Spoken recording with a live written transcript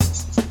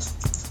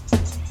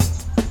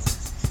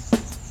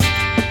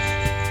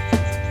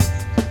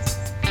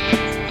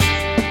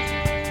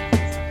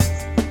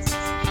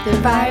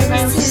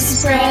virus is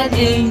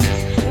spreading.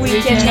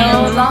 We can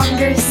no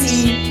longer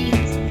see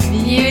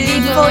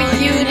beautiful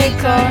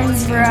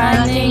unicorns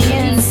running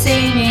and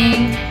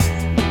singing.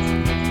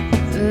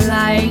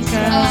 Like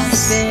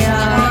us, they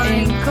are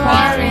in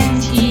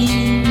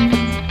quarantine.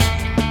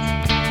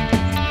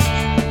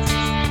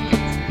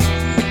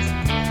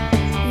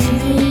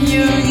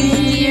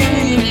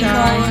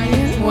 Unicorn,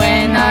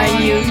 when are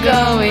you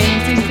going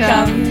to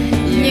come?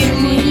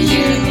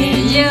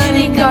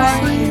 Unicorn,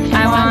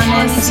 I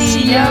wanna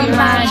see your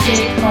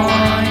magic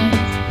horn.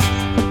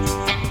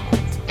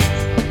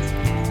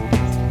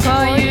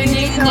 For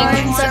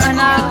unicorns are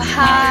not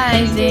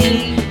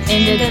hiding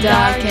in the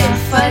dark and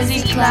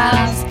fuzzy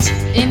clouds.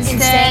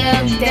 Instead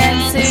of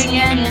dancing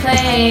and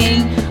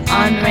playing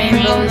on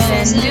rainbows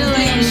and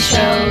doing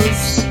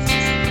shows.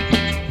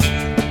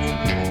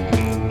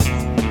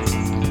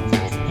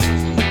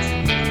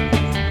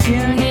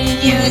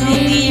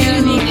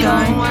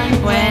 Unicorn,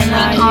 when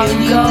are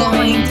you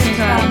going to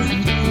come?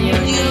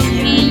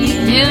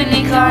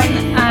 Unicorn,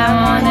 I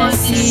wanna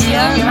see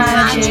your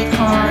magic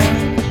horn.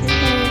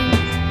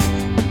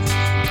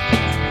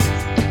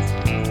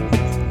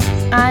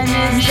 I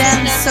miss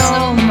them so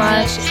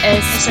much,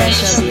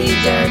 especially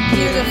their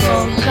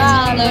beautiful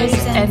colors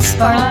and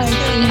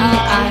sparkly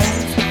eyes.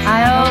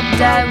 I hope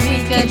that we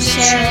could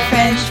share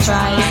French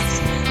fries,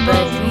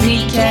 but we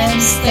can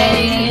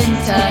stay in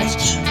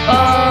touch.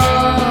 Oh,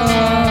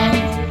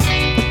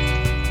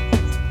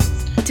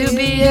 to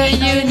be a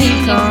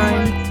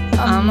unicorn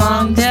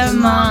among the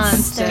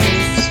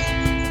monsters,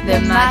 the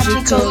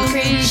magical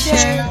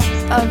creature,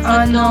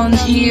 unknown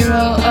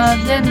hero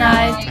of the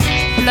night.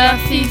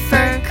 Fluffy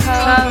fur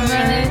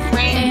covered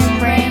in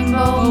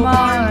rainbow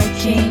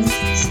markings,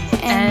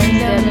 and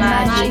the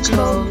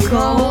magical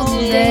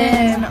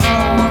golden